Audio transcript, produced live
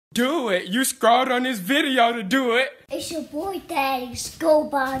Do it. You scrolled on this video to do it. It's your boy Daddy, go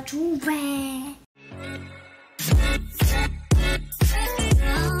by Joovier.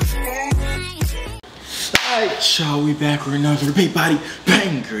 Alright, y'all, we back with another Big Body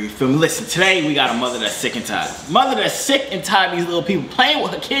Banger film. Listen, today we got a mother that's sick and tired. Mother that's sick and tired of these little people playing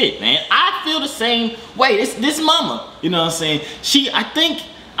with her kid, man. I feel the same way. This mama, you know what I'm saying? I think,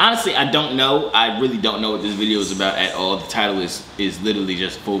 honestly, I don't know. I really don't know what this video is about at all. The title is literally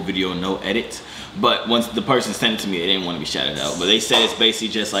just full video, no edits. But once the person sent it to me, they didn't want to be shouted out. But they said it's basically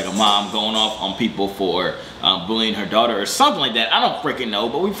just like a mom going off on people for bullying her daughter or something like that. I don't freaking know,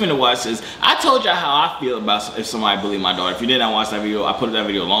 but we finna watch this. I told y'all how I feel about if somebody bullied my daughter. If you did not watch that video, I put up that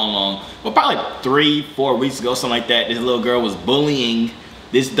video long, well, probably like 3-4 weeks ago, something like that. This little girl was bullying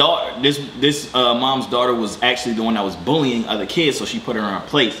this daughter. This mom's daughter was actually the one that was bullying other kids, so she put her in her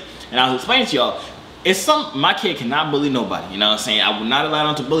place. And I was explaining to y'all, my kid cannot bully nobody, you know what I'm saying? I will not allow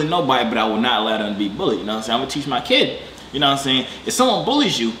them to bully nobody, but I will not allow them to be bullied, you know what I'm saying? I'm gonna teach my kid, you know what I'm saying? If someone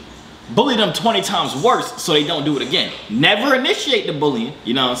bullies you, bully them 20 times worse so they don't do it again. Never initiate the bullying,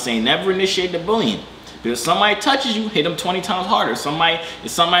 you know what I'm saying? Never initiate the bullying. But if somebody touches you, hit them 20 times harder. If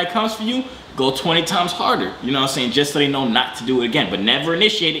somebody comes for you, go 20 times harder, you know what I'm saying? Just so they know not to do it again. But never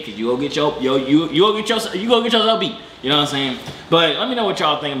initiate it, because you go get yourself beat. You know what I'm saying? But let me know what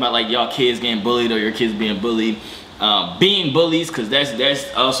y'all think about like y'all kids getting bullied or your kids being bullied. Being bullies, because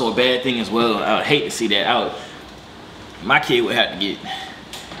that's also a bad thing as well. I would hate to see that out. My kid would have to get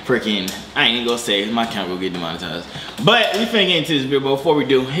freaking, I ain't even gonna say my account will get demonetized. But we finna get into this video. But before we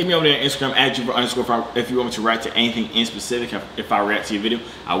do, hit me over there on Instagram at Joovier_ if you want me to react to anything in specific. If I react to your video,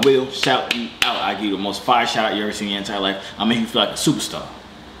 I will shout you out. I give you the most fire shout out you ever seen in your entire life. I'll make you feel like a superstar.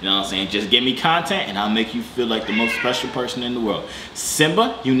 You know what I'm saying? Just give me content and I'll make you feel like the most special person in the world.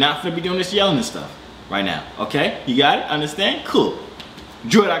 Simba, you're not gonna be doing this yelling and stuff right now, okay? You got it? Understand? Cool.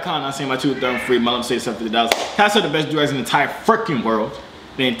 Joovier.com, I'm saying my 2 3 free. My mom say $750. Can I say the best Joovers in the entire freaking world?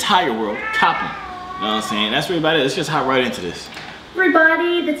 The entire world. Cop them. You know what I'm saying? That's really about it. Let's just hop right into this.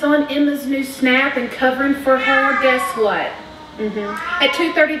 Everybody that's on Emma's new snap and covering for her, guess what? At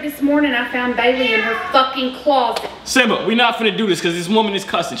 2:30 this morning, I found Bailey in her fucking closet. Simba, we're not finna do this because this woman is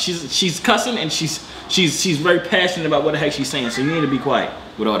cussing. She's cussing and she's very passionate about what the heck she's saying. So you need to be quiet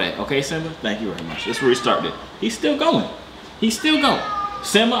with all that, okay, Simba? Thank you very much. Let's restart it. He's still going. He's still going.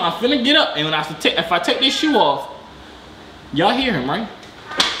 Simba, I'm finna get up, and when if I take this shoe off, y'all hear him, right?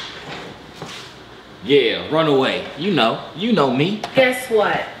 Yeah, run away. You know me. Guess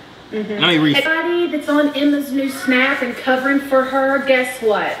what? Let me read. Everybody that's on Emma's new snap and covering for her, guess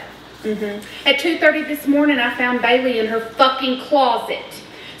what? At 2:30 this morning, I found Bailey in her fucking closet.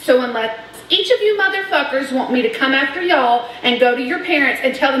 So unless each of you motherfuckers want me to come after y'all and go to your parents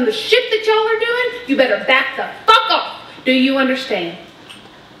and tell them the shit that y'all are doing, you better back the fuck off. Do you understand?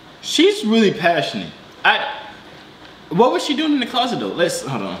 She's really passionate. What was she doing in the closet though?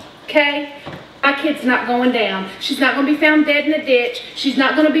 Hold on. Okay. My kid's not going down. She's not going to be found dead in a ditch. She's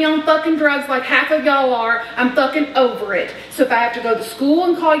not going to be on fucking drugs like half of y'all are. I'm fucking over it. So if I have to go to school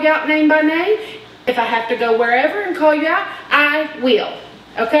and call you out name by name, if I have to go wherever and call you out, I will.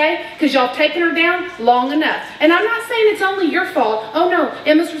 Okay? Because y'all taken her down long enough. And I'm not saying it's only your fault. Oh no,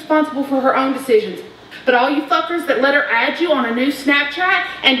 Emma's responsible for her own decisions. But all you fuckers that let her add you on a new Snapchat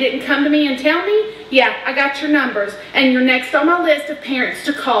and didn't come to me and tell me, yeah, I got your numbers. And you're next on my list of parents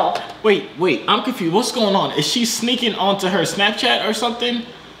to call. Wait, I'm confused. What's going on? Is she sneaking onto her Snapchat or something?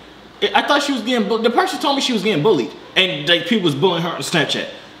 I thought she was getting bullied. The person told me she was getting bullied. And like people was bullying her on Snapchat.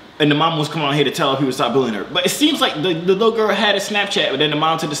 And the mom was coming on here to tell her people to stop bullying her. But it seems like the little girl had a Snapchat, but then the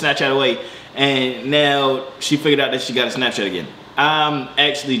mom took the Snapchat away. And now she figured out that she got a Snapchat again. I'm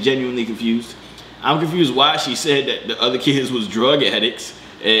actually genuinely confused. I'm confused why she said that the other kids was drug addicts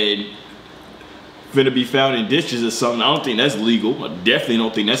and finna be found in ditches or something. I don't think that's legal. I definitely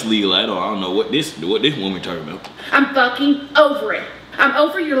don't think that's legal at all. I don't know what this woman talking about. I'm fucking over it. I'm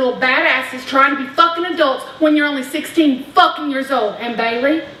over your little badasses trying to be fucking adults when you're only 16 fucking years old. And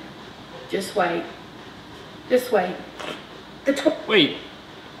Bailey, just wait. Just wait. Wait.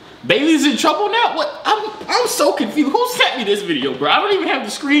 Bailey's in trouble now? What? I'm so confused. Who sent me this video, bro? I don't even have the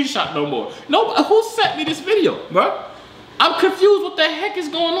screenshot no more. No, who sent me this video, bro? I'm confused what the heck is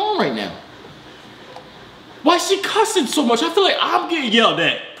going on right now. Why is she cussing so much? I feel like I'm getting yelled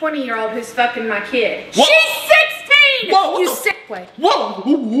at. 20-year-old who's fucking my kid. What? She's 16! Whoa, you sick way.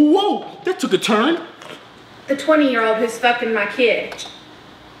 Whoa, that took a turn. The 20-year-old who's fucking my kid.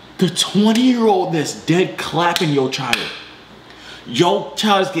 The 20-year-old that's dead clapping your child. Your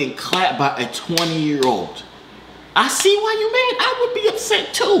child is getting clapped by a 20-year-old. I see why you mad. I would be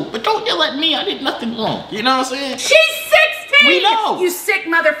upset too. But don't yell at me. I did nothing wrong. You know what I'm saying? She's 16! We know. You sick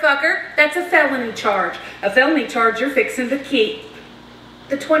motherfucker. That's a felony charge. A felony charge you're fixing to keep.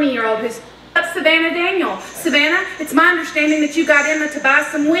 The 20-year-old who's up Savannah Daniel. Savannah, it's my understanding that you got Emma to buy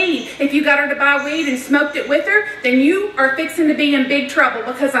some weed. If you got her to buy weed and smoked it with her, then you are fixing to be in big trouble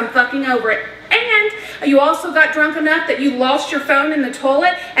because I'm fucking over it. And you also got drunk enough that you lost your phone in the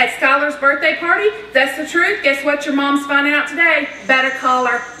toilet at Skylar's birthday party. That's the truth. Guess what? Your mom's finding out today. Better call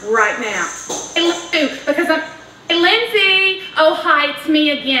her right now. Because Hey, Lindsay. Oh, hi, it's me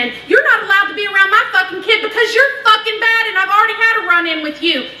again. You're not allowed to be around my fucking kid because you're fucking bad and I've already had a run-in with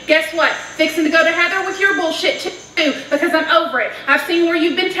you. Guess what? Fixing to go to Heather with your bullshit too because I'm over it. I've seen where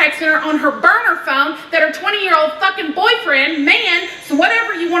you've been texting her on her burner phone that her 20-year-old fucking boyfriend, man, so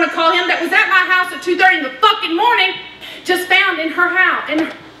whatever you want to call him, that was at my house at 2:30 in the fucking morning, just found in her house.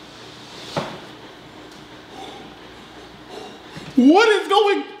 What is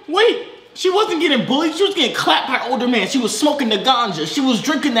going? Wait. She wasn't getting bullied, she was getting clapped by older man. She was smoking the ganja, she was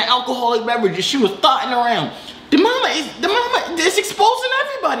drinking the alcoholic beverages, she was thotting around. The mama is exposing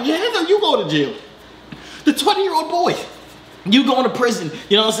everybody. Yeah, Heather, you go to jail. The 20-year-old boy, you going to prison.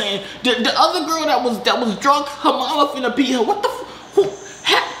 You know what I'm saying? The other girl that was drunk, her mama finna beat her. What the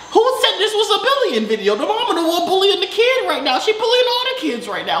who said this was a bullying video? The mama the one bullying the kid right now. She bullying all the kids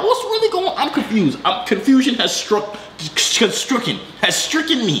right now. What's really going on? I'm confused. Confusion has stricken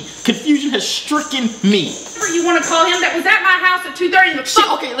me. Confusion has stricken me. You want to call him that was at my house at 2:30 in the Shit,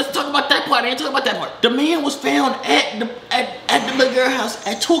 okay, let's talk about that part. I ain't talking about that part. The man was found at the little girl house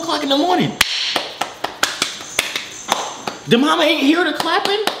at 2 o'clock in the morning. The mama ain't hear the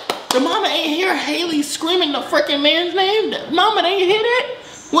clapping. The mama ain't hear Haley screaming the freaking man's name. The mama ain't hear that.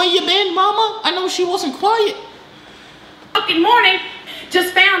 Where you been, mama? I know she wasn't quiet. Fucking morning,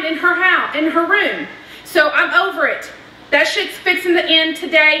 just found in her house, in her room. So I'm over it. That shit's fixing to end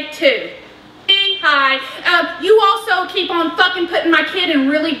today too. Hi. You also keep on fucking putting my kid in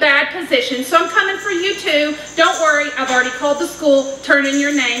really bad positions, so I'm coming for you too. Don't worry, I've already called the school, turned in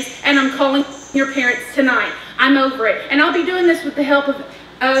your names, and I'm calling your parents tonight. I'm over it, and I'll be doing this with the help of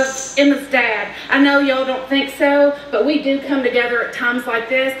Emma's dad. I know y'all don't think so, but we do come together at times like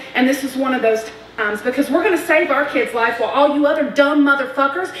this, and this is one of those times because we're going to save our kid's life while all you other dumb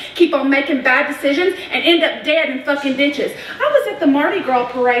motherfuckers keep on making bad decisions and end up dead in fucking ditches. I was at the Mardi Gras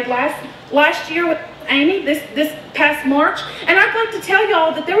parade last year with Amy, this past March, and I'd like to tell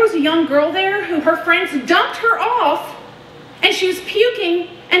y'all that there was a young girl there who her friends dumped her off, and she was puking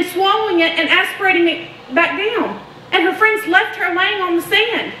and swallowing it and aspirating it back down. And her friends left her laying on the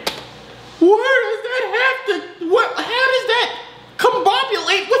sand. Where does that have to, how does that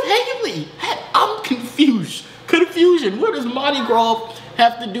combobulate with Haley? I'm confused. Confusion. What does Mardi Gras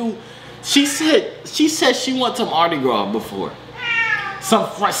have to do? She said she went to Mardi Gras before.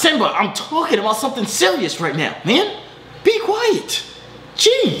 Simba, I'm talking about something serious right now, man. Be quiet.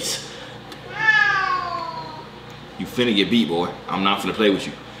 Jeez. You finna get beat, boy. I'm not finna play with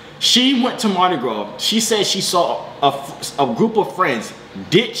you. She went to Mardi Gras. She said she saw a group of friends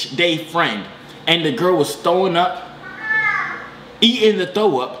ditch their friend, and the girl was throwing up, eating the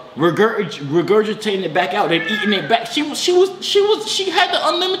throw up, regurgitating it back out, and eating it back. She had the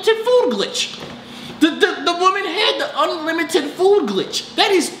unlimited food glitch. The woman had the unlimited food glitch.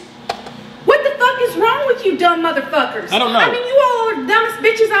 That is. What the fuck is wrong with you dumb motherfuckers? I don't know. I mean, you all are the dumbest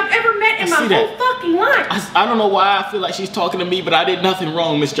bitches I've ever met in my whole fucking life. I don't know why I feel like she's talking to me, but I did nothing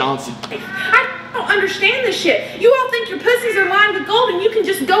wrong, Miss Johnson. I don't understand this shit. You all think your pussies are lined with gold and you can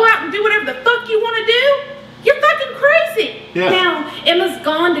just go out and do whatever the fuck you want to do? You're fucking crazy. Yeah. Now, Emma's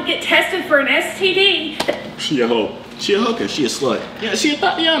gone to get tested for an STD. She a hoe. She a hooker. She a slut. Yeah, she a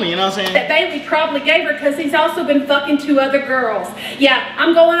Tatiana, you know what I'm saying? That Bailey probably gave her because he's also been fucking 2 other girls. Yeah,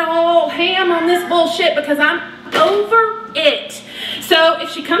 I'm going all ham on this bullshit because I'm over it. So if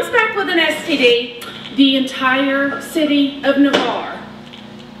she comes back with an STD, the entire city of Navarre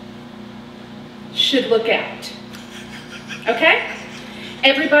should look out. Okay?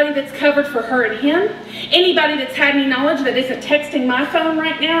 Everybody that's covered for her and him, anybody that's had any knowledge that isn't texting my phone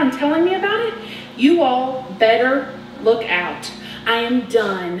right now and telling me about it, you all better look out. I am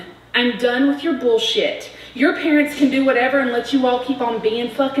done. I'm done with your bullshit. Your parents can do whatever and let you all keep on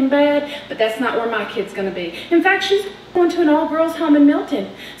being fucking bad, but that's not where my kid's gonna be. In fact, she's going to an all-girls home in Milton,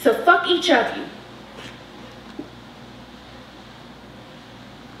 so fuck each of you.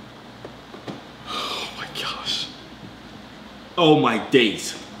 Oh my gosh. Oh my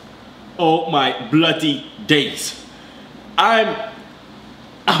days. Oh my bloody days. I'm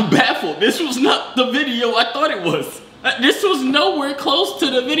baffled. This was not the video I thought it was. This was nowhere close to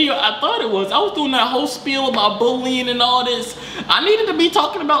the video I thought it was. I was doing that whole spiel about bullying and all this. I needed to be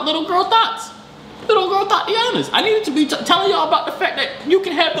talking about little girl thoughts. little girl Tatiana's. I needed to be telling y'all about the fact that you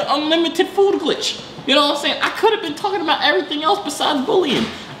can have the unlimited food glitch. You know what I'm saying? I could have been talking about everything else besides bullying.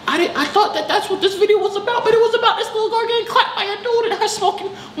 I thought that that's what this video was about, but it was about this little girl getting clapped by a dude and her smoking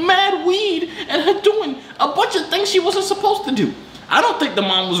mad weed and her doing a bunch of things she wasn't supposed to do. I don't think the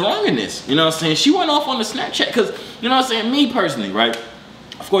mom was wrong in this. You know what I'm saying? She went off on the Snapchat because, you know what I'm saying, me personally, right?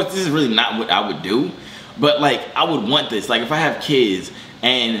 Of course, this is really not what I would do, but like, I would want this. Like, if I have kids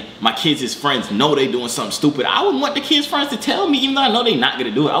and my kids' friends know they doing something stupid, I would want the kids' friends to tell me, even though I know they not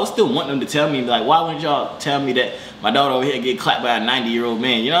gonna do it. I would still want them to tell me, and be like, why wouldn't y'all tell me that my daughter over here get clapped by a 90-year-old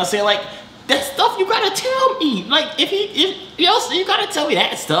man? You know what I'm saying? Like, that stuff you gotta tell me. Like, if you know, you gotta tell me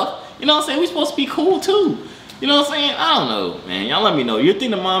that stuff. You know what I'm saying? We supposed to be cool too. You know what I'm saying? I don't know, man. Y'all let me know. You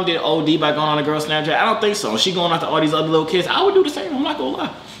think the mom did OD by going on a girl's Snapchat? I don't think so. She going after all these other little kids. I would do the same. I'm not gonna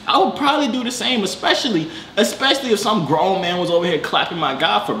lie. I would probably do the same, especially if some grown man was over here clapping my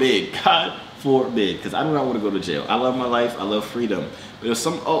God forbid, because I do not want to go to jail. I love my life, I love freedom. But if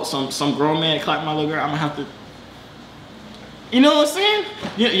some grown man clapping my little girl, I'm gonna have to. You know what I'm saying?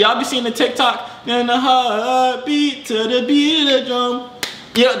 Y'all be seeing the TikTok, and the heartbeat to the beat of the drum.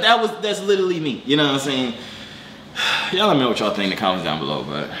 Yeah, that's literally me. You know what I'm saying? Y'all let me know what y'all think in the comments down below.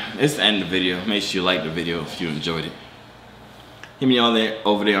 But it's the end of the video. Make sure you like the video if you enjoyed it. Hit me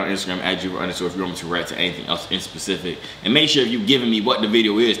over there on Instagram at Joovier_ if you want me to react to anything else in specific. And make sure if you're giving me what the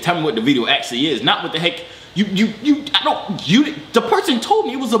video is, tell me what the video actually is, not what the heck the person told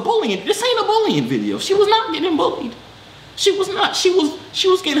me it was a bullying. This ain't a bullying video. She was not getting bullied. She was not. She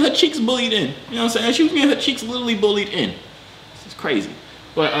was getting her cheeks bullied in. You know what I'm saying? She was getting her cheeks literally bullied in. This is crazy.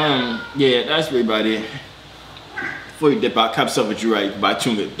 But yeah, that's really about it. Before you dip out, cop yourself a Joovier. You can buy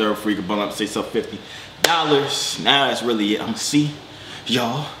 2 get third free. You can bundle up, say yourself $50. Now that's really it. I'm gonna see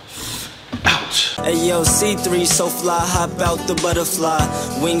y'all out. Hey yo, C3 so fly, hop out the butterfly.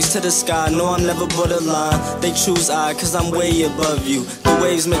 Wings to the sky, no I'm never borderline. They choose I, cause I'm way above you. The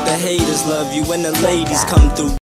waves make the haters love you when the ladies come through.